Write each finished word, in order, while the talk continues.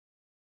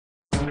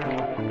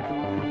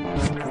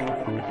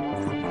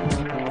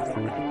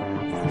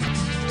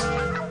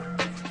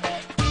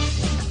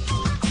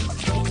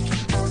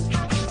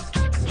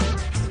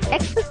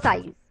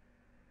Exercise.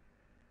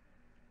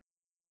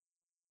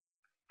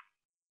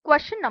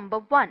 Question number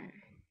 1.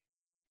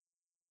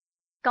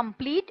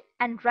 Complete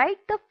and write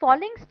the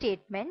following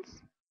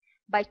statements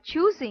by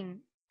choosing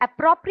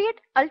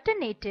appropriate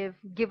alternative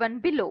given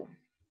below.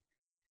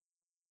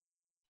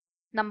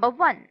 Number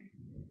 1.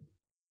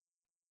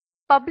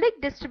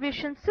 Public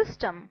distribution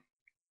system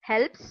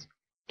helps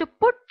to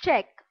put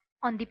check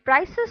on the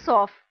prices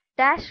of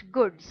dash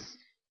goods.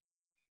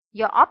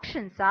 Your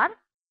options are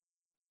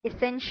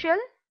essential,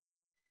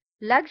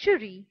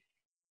 luxury,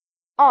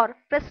 or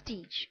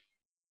prestige.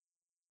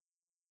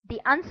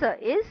 The answer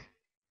is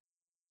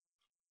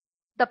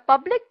the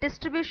public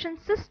distribution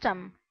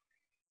system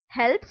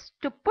helps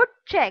to put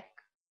check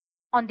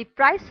on the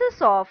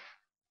prices of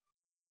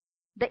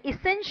the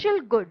essential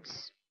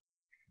goods.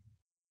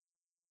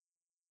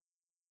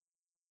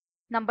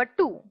 Number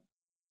 2.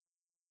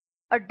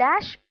 A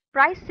dash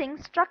pricing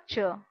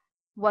structure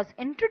was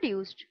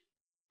introduced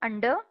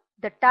under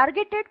the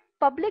targeted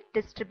public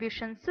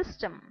distribution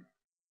system.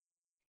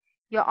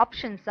 Your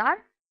options are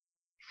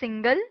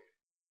single,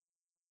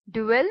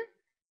 dual,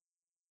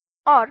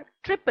 or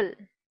triple.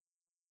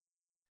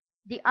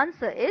 The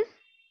answer is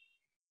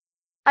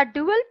a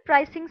dual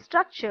pricing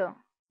structure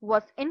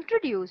was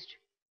introduced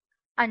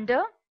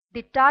under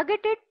the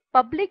targeted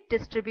public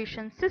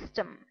distribution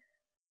system.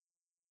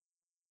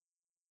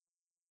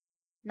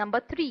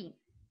 Number 3.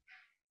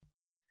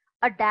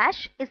 A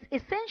dash is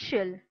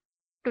essential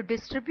to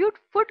distribute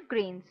food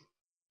grains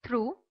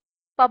through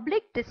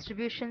public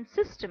distribution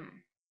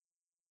system.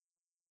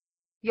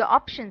 Your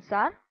options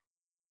are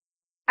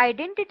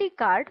identity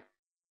card,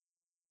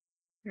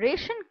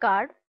 ration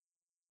card,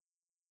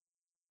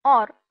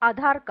 or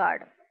Aadhaar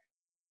card.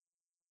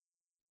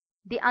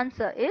 The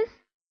answer is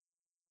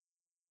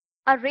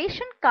a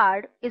ration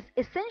card is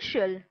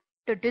essential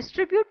to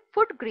distribute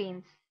food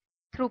grains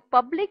through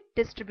public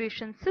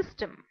distribution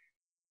system.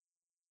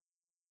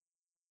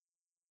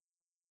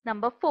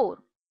 Number 4.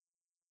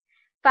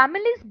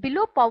 Families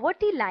below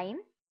poverty line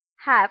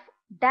have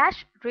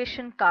dash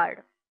ration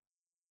card.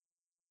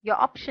 Your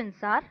options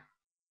are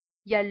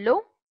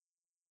yellow,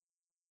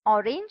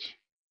 orange,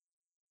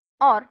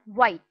 or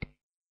white.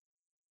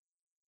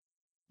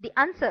 The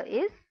answer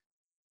is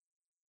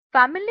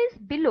families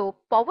below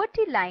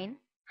poverty line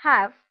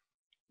have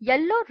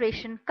yellow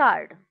ration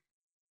card.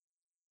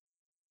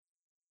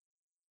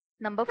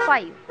 Number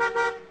 5.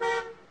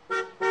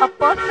 A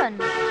person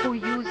who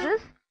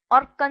uses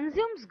or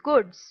consumes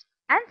goods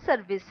and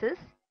services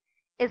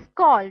is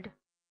called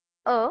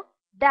a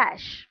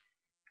dash.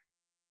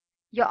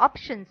 Your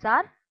options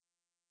are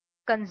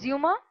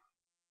consumer,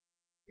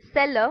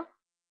 seller,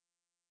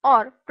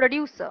 or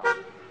producer.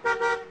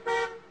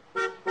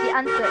 The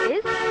answer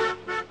is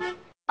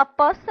a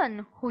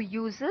person who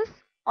uses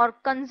or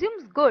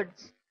consumes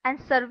goods and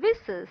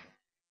services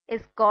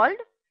is called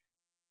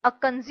a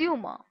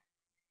consumer.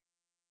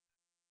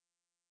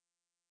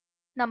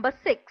 Number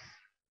 6.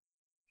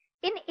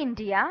 In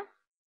India,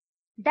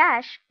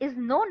 dash is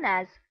known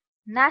as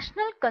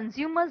National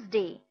Consumers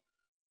Day.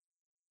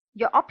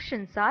 Your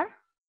options are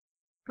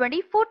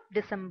 24th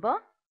December,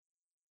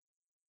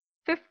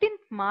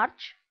 15th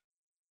March,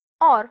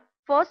 or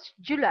 1st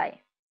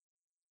July.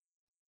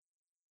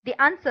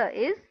 The answer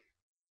is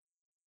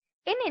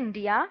in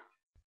India,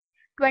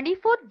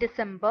 24th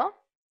December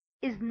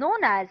is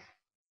known as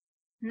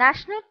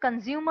National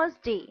Consumers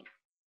Day.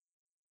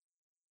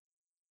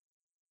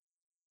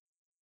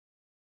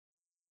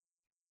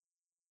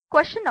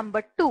 Question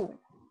number 2.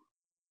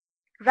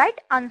 Write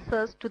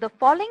answers to the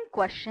following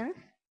questions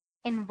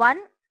in 1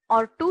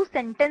 or 2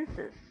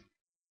 sentences.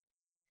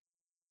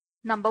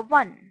 Number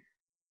 1.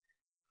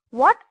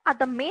 What are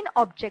the main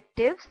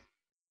objectives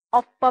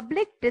of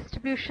public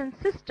distribution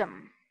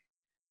system?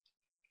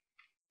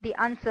 The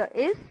answer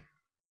is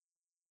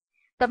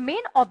the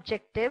main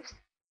objectives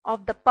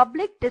of the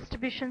public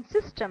distribution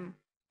system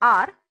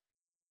are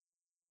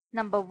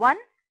number 1.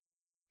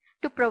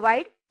 To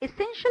provide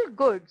essential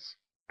goods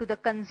to the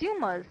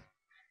consumers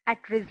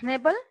at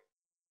reasonable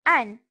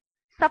and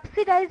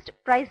subsidized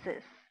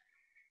prices.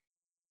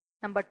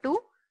 Number 2.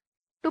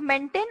 To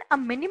maintain a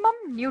minimum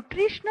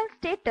nutritional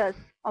status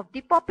of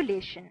the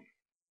population.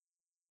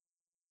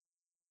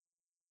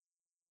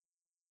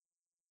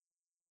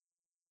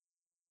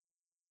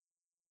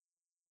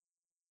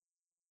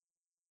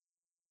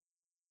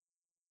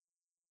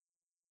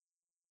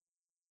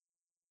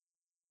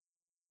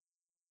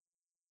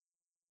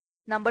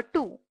 Number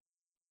 2.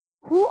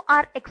 Who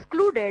are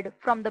excluded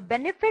from the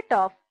benefit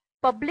of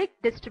public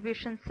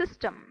distribution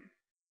system?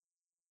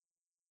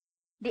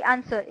 The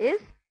answer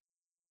is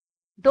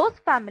those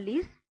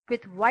families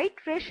with white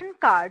ration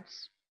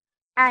cards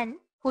and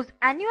whose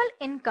annual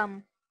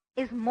income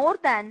is more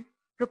than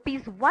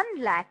rupees 1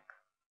 lakh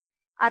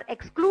are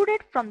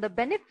excluded from the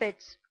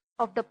benefits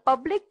of the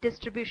public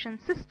distribution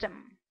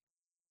system.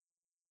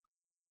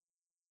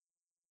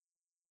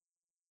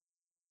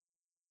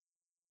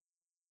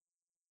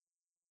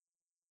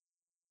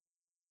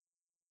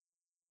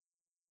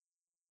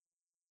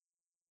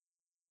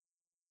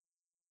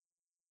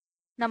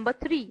 Number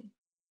 3.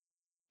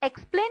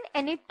 Explain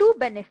any two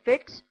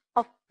benefits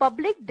of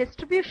public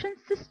distribution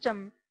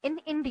system in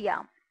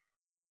India.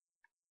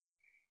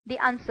 The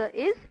answer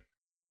is,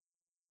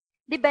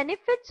 the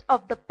benefits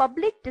of the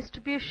public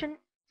distribution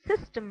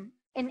system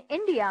in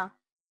India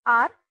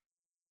are: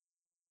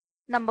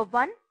 Number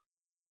 1.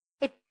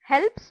 It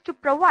helps to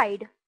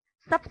provide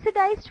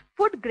subsidized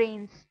food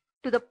grains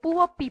to the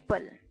poor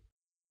people.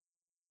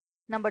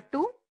 Number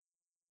 2.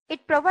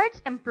 It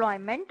provides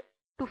employment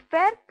to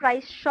fair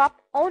price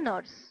shop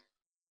owners,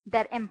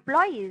 their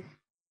employees,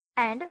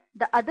 and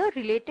the other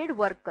related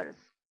workers.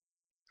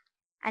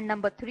 And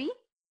number 3.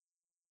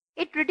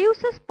 It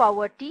reduces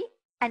poverty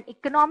and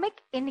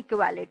economic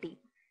inequality.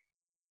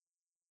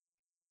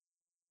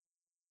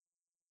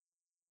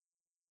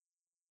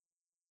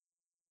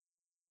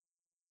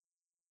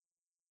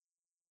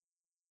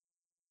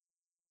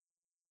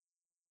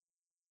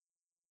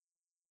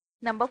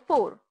 Number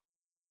 4.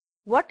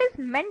 What is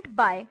meant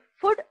by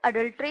food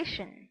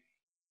adulteration?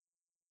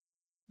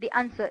 The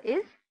answer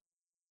is,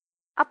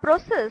 a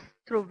process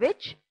through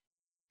which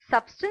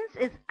substance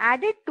is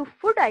added to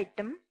food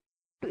item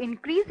to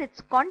increase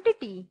its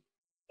quantity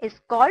is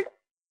called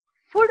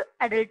food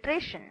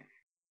adulteration.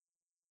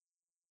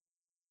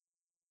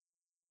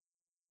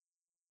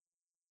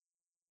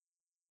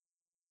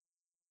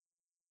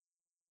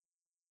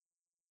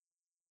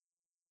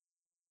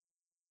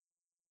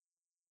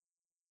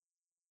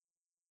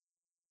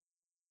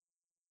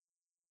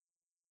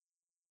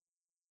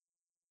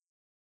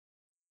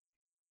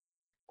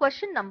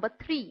 Question number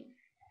 3.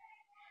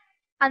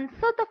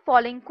 Answer the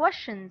following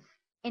questions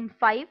in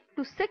 5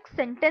 to 6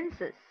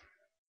 sentences.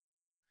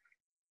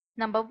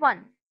 Number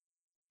 1.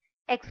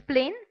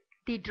 Explain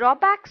the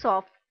drawbacks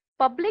of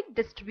public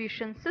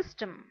distribution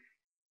system.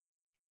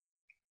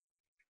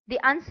 The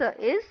answer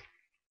is,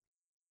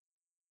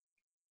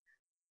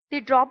 the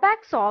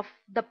drawbacks of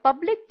the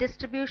public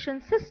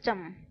distribution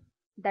system,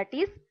 that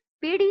is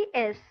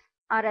PDS,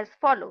 are as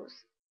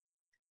follows.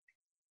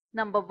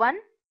 Number 1.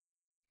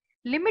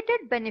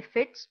 Limited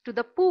benefits to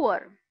the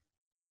poor.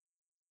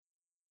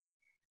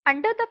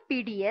 Under the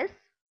PDS,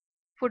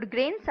 food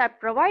grains are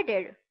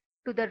provided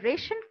to the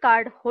ration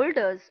card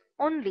holders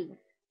only.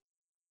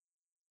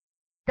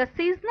 The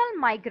seasonal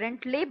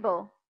migrant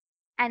labor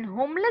and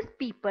homeless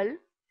people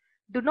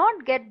do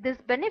not get this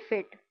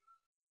benefit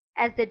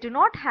as they do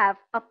not have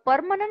a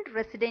permanent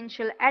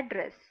residential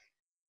address.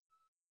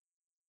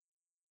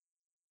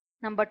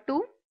 Number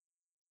 2.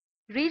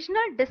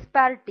 Regional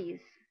disparities.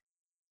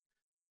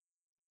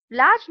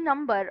 Large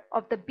number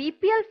of the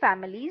BPL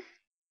families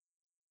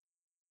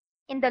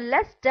in the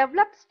less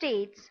developed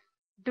states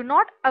do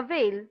not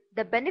avail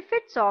the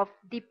benefits of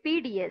the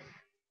PDS.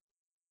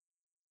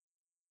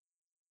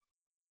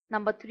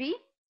 Number 3.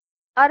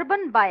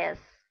 Urban bias.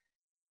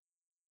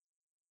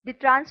 The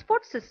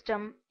transport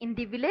system in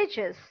the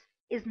villages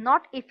is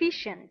not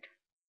efficient.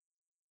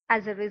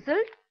 As a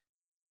result,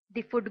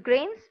 the food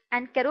grains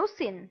and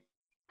kerosene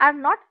are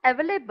not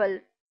available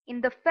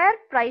in the fair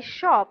price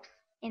shops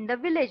in the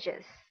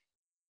villages.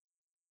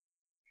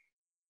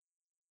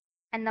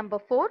 And number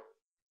 4.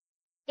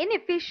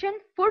 Inefficient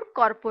Food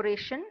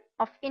Corporation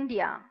of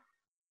India,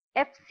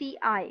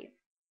 FCI.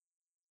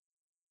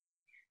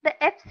 The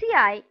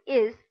FCI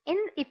is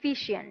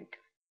inefficient.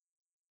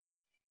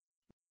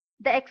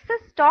 The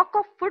excess stock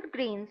of food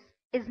grains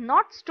is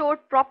not stored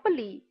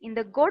properly in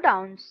the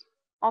godowns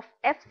of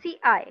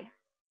FCI.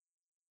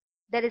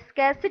 There is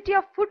scarcity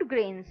of food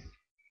grains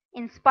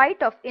in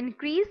spite of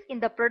increase in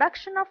the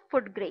production of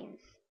food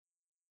grains.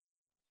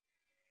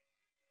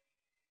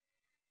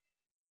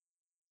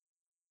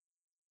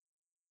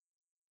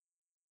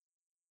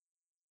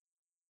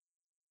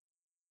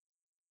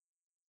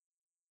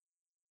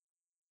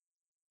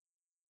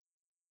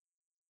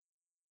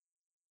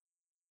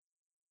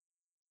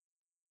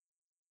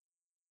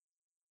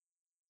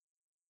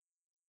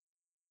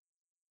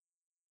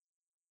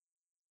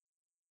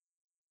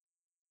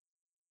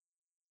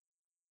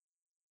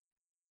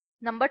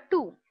 Number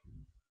 2.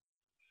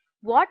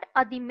 What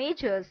are the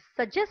measures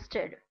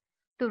suggested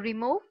to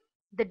remove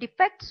the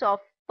defects of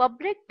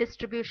public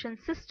distribution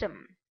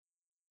system?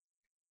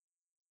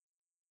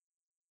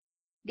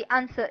 The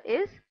answer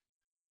is,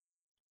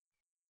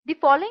 the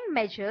following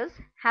measures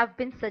have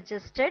been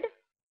suggested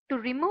to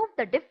remove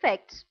the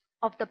defects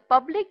of the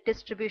public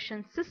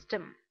distribution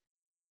system.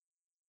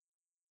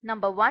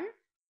 Number 1.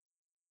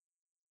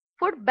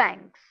 Food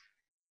banks.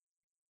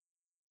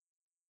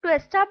 To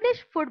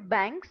establish food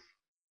banks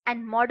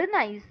and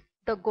modernize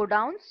the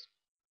godowns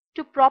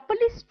to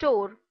properly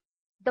store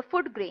the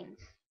food grains.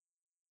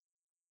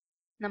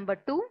 Number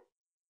 2.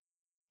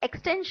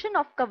 Extension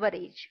of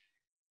coverage.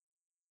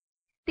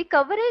 The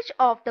coverage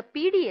of the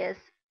PDS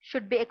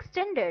should be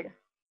extended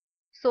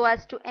so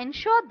as to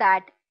ensure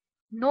that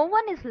no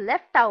one is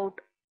left out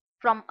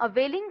from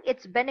availing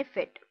its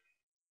benefit.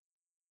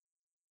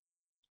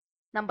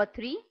 Number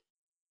 3.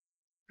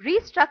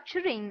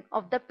 Restructuring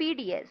of the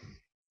PDS.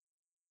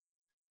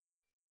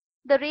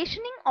 The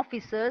rationing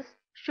officers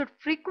should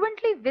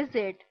frequently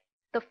visit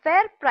the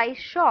fair price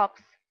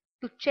shops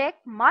to check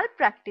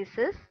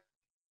malpractices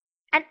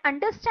and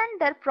understand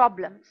their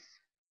problems.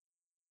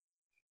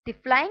 The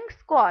flying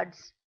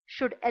squads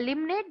should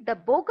eliminate the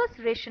bogus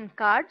ration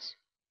cards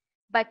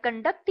by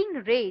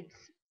conducting raids.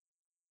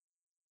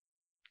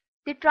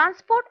 The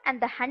transport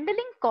and the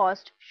handling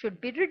cost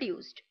should be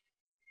reduced.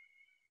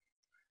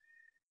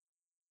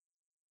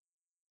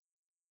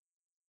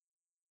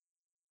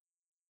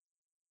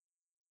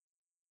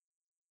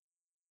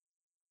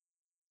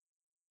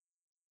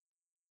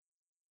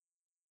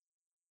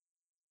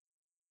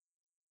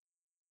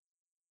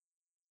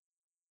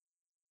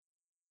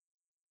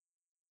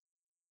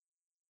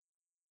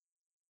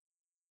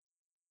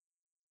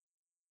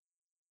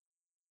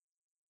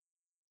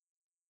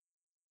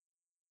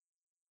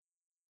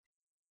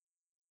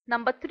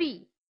 Number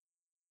 3.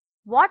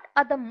 What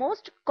are the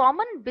most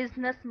common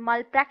business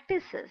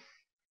malpractices?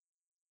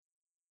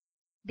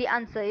 The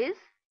answer is,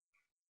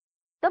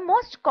 the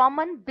most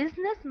common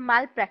business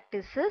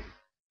malpractices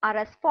are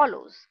as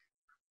follows: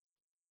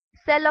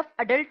 sale of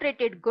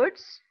adulterated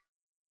goods,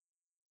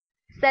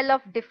 sale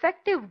of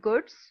defective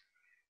goods,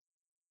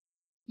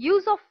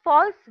 use of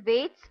false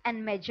weights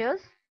and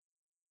measures,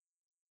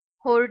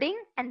 hoarding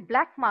and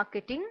black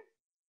marketing,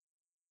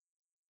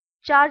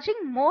 charging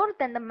more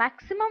than the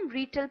maximum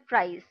retail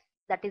price,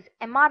 that is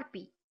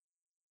MRP,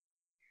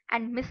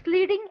 and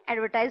misleading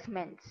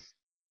advertisements.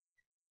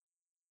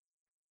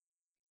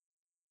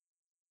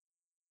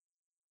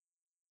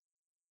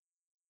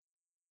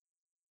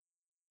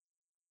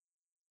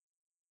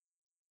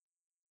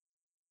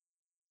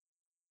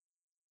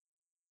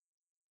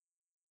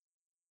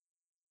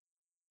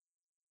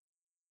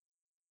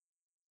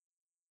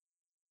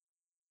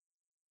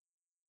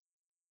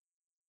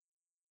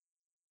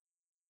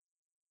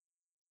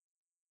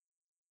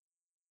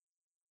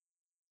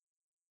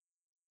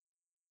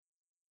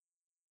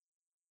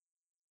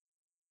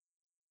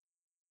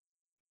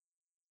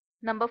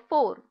 Number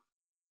 4.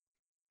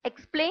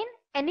 Explain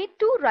any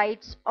two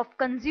rights of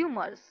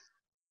consumers.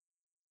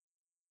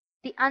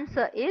 The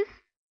answer is,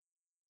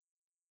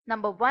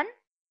 number 1.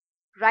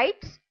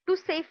 Rights to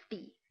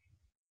safety.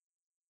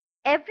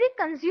 Every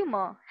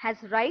consumer has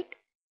right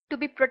to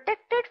be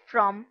protected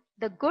from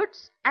the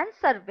goods and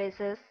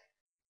services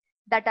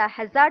that are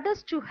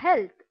hazardous to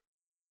health,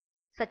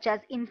 such as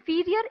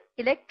inferior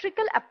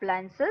electrical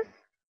appliances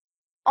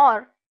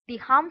or the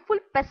harmful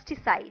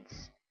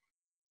pesticides.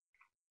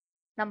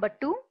 Number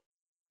 2.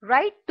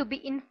 Right to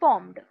be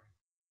informed.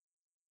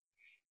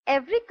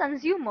 Every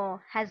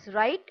consumer has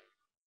right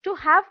to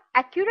have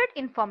accurate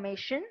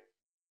information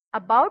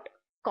about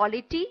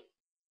quality,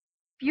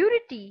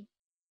 purity,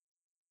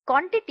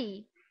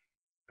 quantity,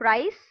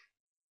 price,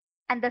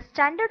 and the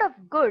standard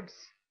of goods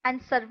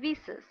and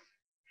services.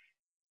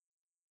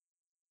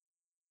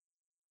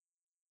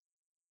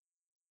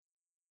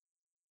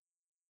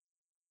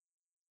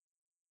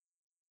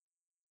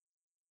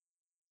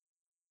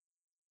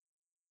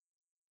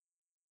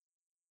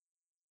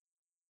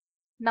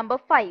 Number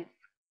 5.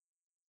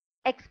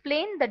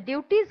 Explain the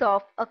duties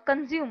of a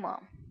consumer.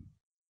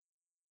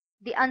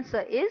 The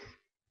answer is,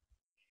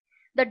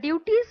 the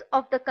duties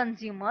of the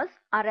consumers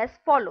are as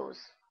follows.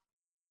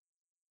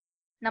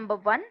 Number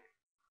 1.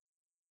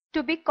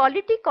 To be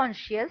quality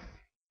conscious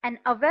and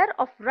aware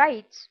of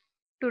rights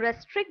to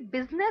restrict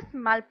business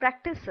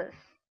malpractices.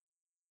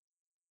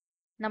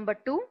 Number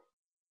 2.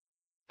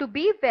 To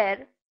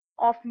beware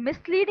of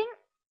misleading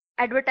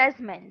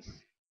advertisements.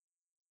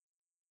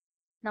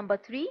 Number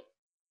 3.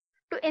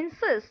 To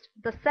insist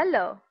the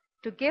seller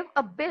to give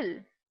a bill,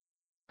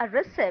 a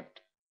receipt,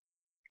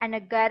 and a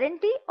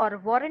guarantee or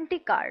warranty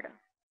card.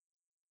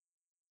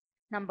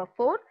 Number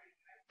 4.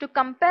 To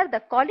compare the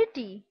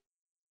quality,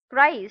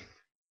 price,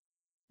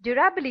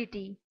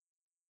 durability,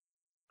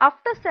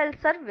 after-sale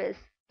service,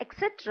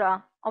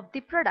 etc. of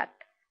the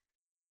product.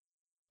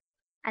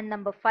 And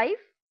number 5.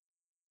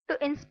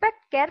 To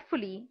inspect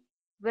carefully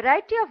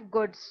variety of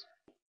goods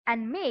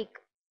and make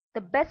the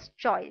best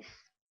choice.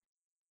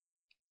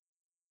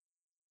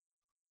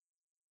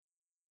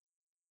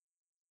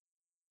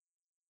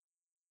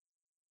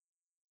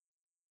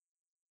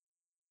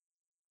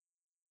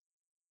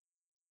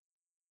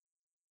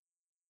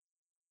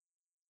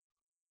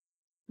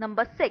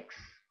 Number 6.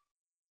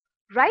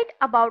 Write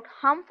about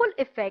harmful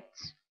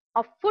effects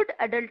of food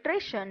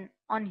adulteration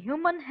on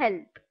human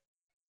health.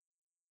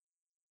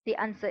 The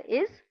answer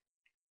is,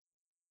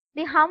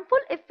 the harmful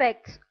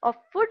effects of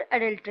food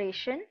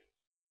adulteration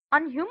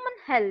on human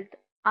health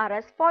are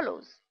as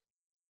follows.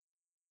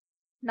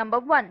 Number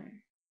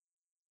 1.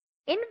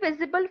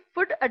 Invisible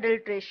food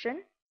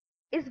adulteration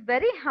is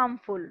very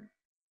harmful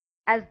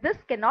as this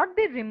cannot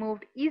be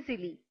removed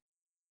easily.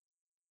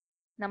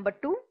 Number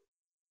 2.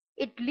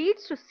 It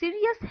leads to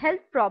serious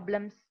health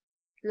problems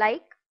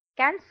like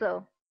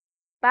cancer,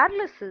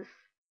 paralysis,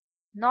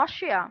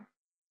 nausea,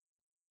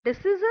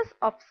 diseases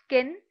of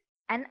skin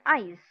and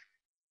eyes.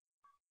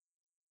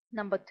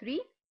 Number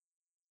 3.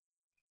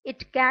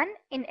 It can,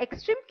 in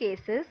extreme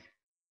cases,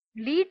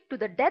 lead to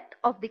the death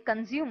of the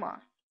consumer.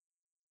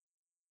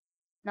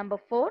 Number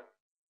 4.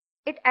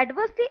 It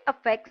adversely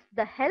affects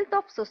the health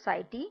of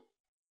society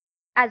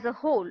as a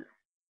whole.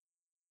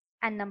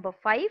 And number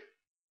 5,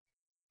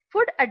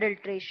 food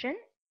adulteration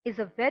is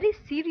a very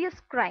serious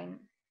crime